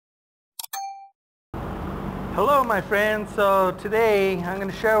Hello my friends, so today I'm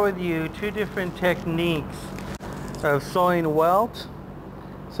going to share with you two different techniques of sewing welt.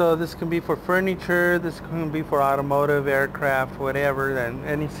 So this can be for furniture, this can be for automotive, aircraft, whatever, and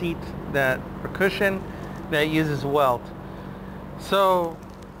any seat that or cushion that uses welt. So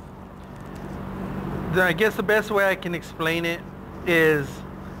I guess the best way I can explain it is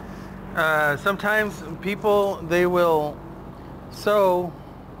sometimes people, they will sew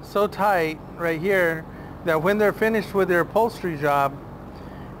so tight right here that when they're finished with their upholstery job,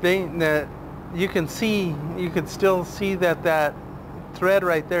 you can still see that thread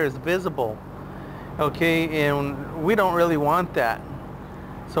right there is visible. Okay, and we don't really want that.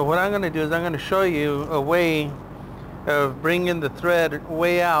 So what I'm going to do is I'm going to show you a way of bringing the thread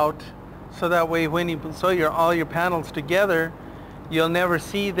way out, so that way when you sew all your panels together, you'll never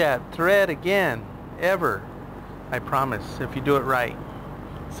see that thread again, ever. I promise, if you do it right.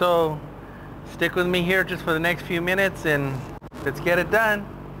 So stick with me here just for the next few minutes and let's get it done.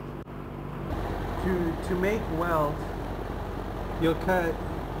 To make welt, you'll cut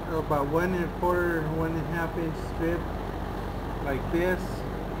about 1 1/4, 1 1/2 inch strip like this,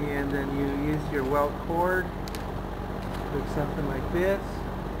 and then you use your welt cord, like something like this.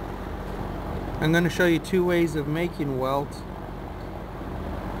 I'm going to show you two ways of making welt,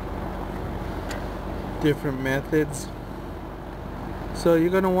 different methods. So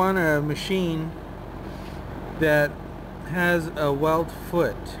you're going to want a machine that has a welt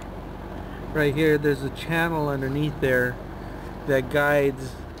foot. Right here there's a channel underneath there that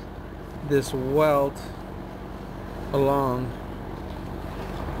guides this welt along.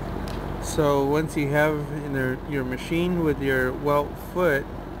 So once you have your machine with your welt foot,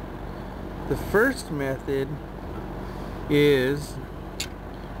 the first method is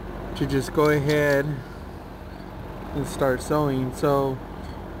to just go ahead and start sewing. So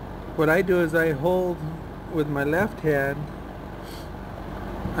what I do is I hold with my left hand,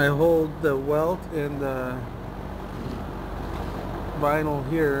 I hold the welt and the vinyl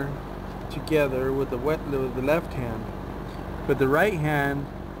here together with the left hand. With the right hand,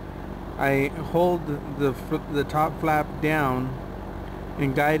 I hold the top flap down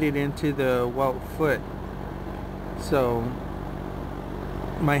and guide it into the welt foot. So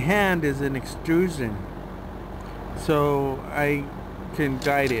my hand is an extrusion, so I can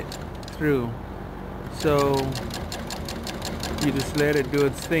guide it through. So you just let it do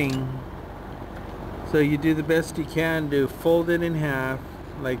its thing. So you do the best you can to fold it in half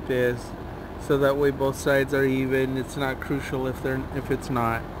like this, so that way both sides are even. It's not crucial if it's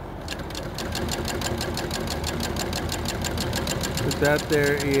not. But that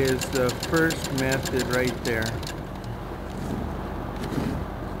there is the first method right there.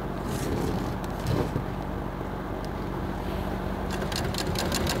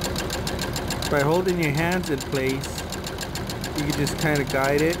 By holding your hands in place, you can just kind of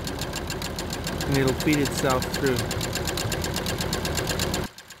guide it and it'll feed itself through.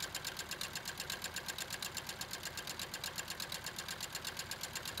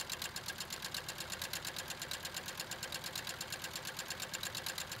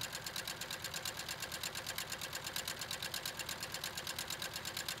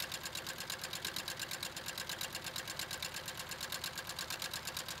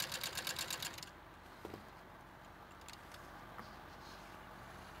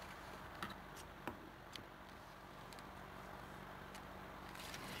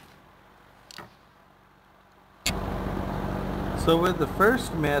 So with the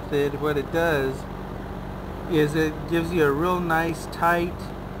first method, what it does is it gives you a real nice tight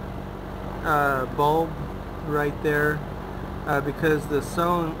bulb right there, because the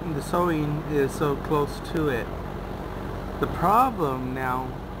sewing is so close to it. The problem now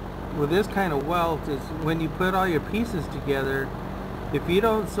with this kind of welt is when you put all your pieces together, if you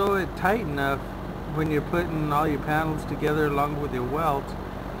don't sew it tight enough when you're putting all your panels together along with your welt,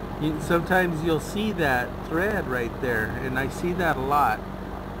 sometimes you'll see that thread right there, and I see that a lot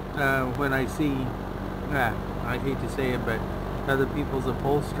when I see, I hate to say it, but other people's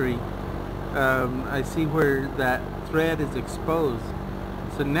upholstery. I see where that thread is exposed.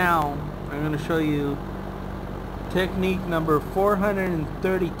 So now I'm going to show you technique number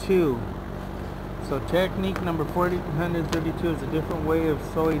 432. So technique number 432 is a different way of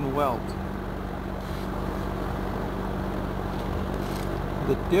sewing welt.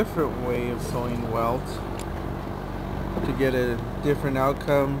 The different way of sewing welt to get a different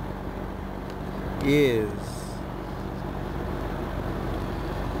outcome is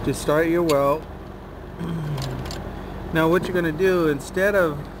to start your welt. Now what you're going to do, instead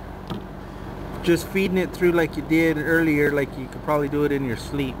of just feeding it through like you did earlier, like you could probably do it in your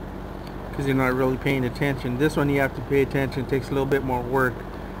sleep, because you're not really paying attention. This one you have to pay attention. It takes a little bit more work.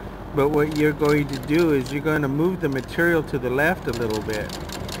 But what you're going to do is you're going to move the material to the left a little bit,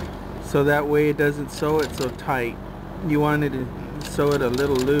 so that way it doesn't sew it so tight. You want it to sew it a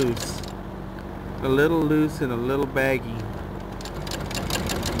little loose and a little baggy.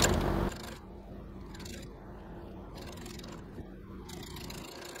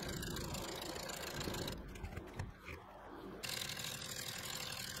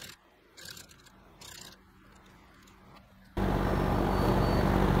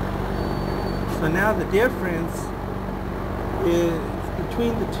 So now the difference is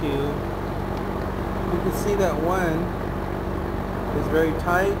between the two. You can see that one is very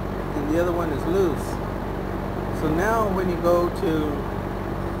tight and the other one is loose. So now when you go to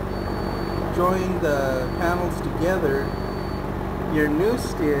join the panels together, your new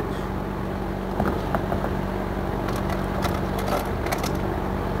stitch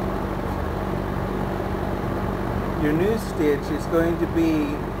is going to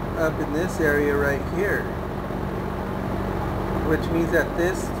be up in this area right here, which means that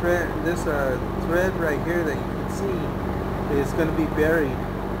this thread right here that you can see is going to be buried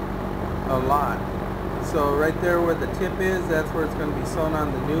a lot. So right there where the tip is, that's where it's going to be sewn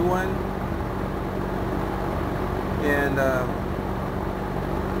on the new one. And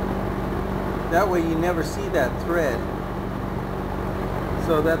that way you never see that thread.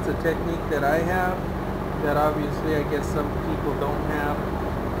 So that's a technique that I have, that obviously I guess some people don't have,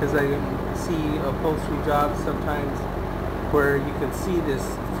 because I see upholstery jobs sometimes where you can see this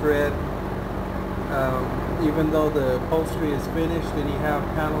thread even though the upholstery is finished and you have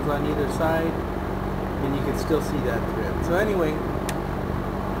panels on either side, and you can still see that thread. So anyway,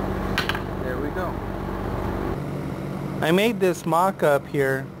 there we go. I made this mock-up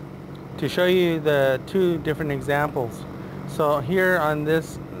here to show you the two different examples. So here on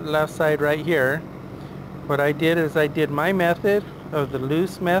this left side right here, what I did is I did my method of the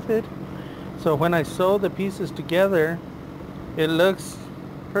loose method. So when I sew the pieces together, it looks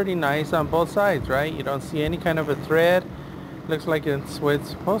pretty nice on both sides, right? You don't see any kind of a thread. Looks like it's what it's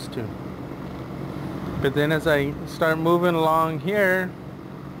supposed to. But then as I start moving along here,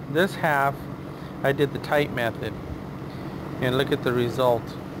 this half, I did the tight method. And look at the result.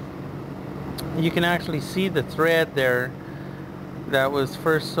 You can actually see the thread there that was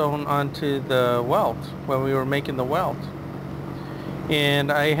first sewn onto the welt when we were making the welt.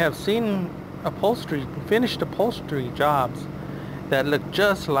 And I have seen upholstery, finished upholstery jobs that look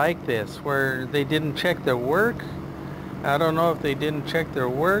just like this, where they didn't check their work. I don't know if they didn't check their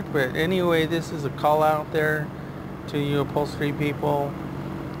work, but anyway, this is a call out there to you upholstery people.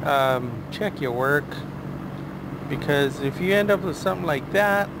 Check your work, because if you end up with something like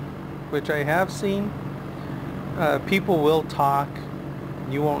that, which I have seen, people will talk.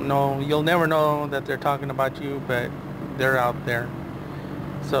 You won't know, you'll never know that they're talking about you, but they're out there.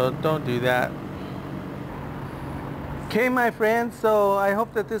 So don't do that. Okay, my friends, so I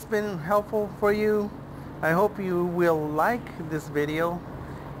hope that this has been helpful for you. I hope you will like this video,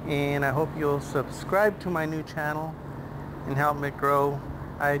 and I hope you'll subscribe to my new channel and help me grow.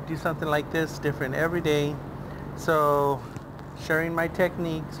 I do something like this different every day, so sharing my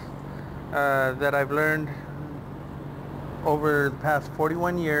techniques that I've learned over the past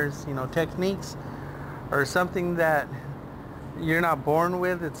 41 years. You know, techniques are something that you're not born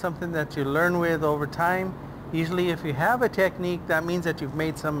with. It's something that you learn with over time. Usually if you have a technique, that means that you've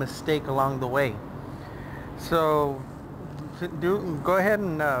made some mistake along the way. So go ahead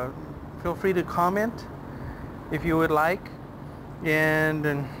and feel free to comment if you would like. And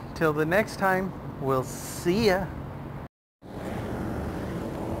until the next time, we'll see ya.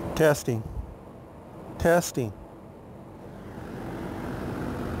 Testing.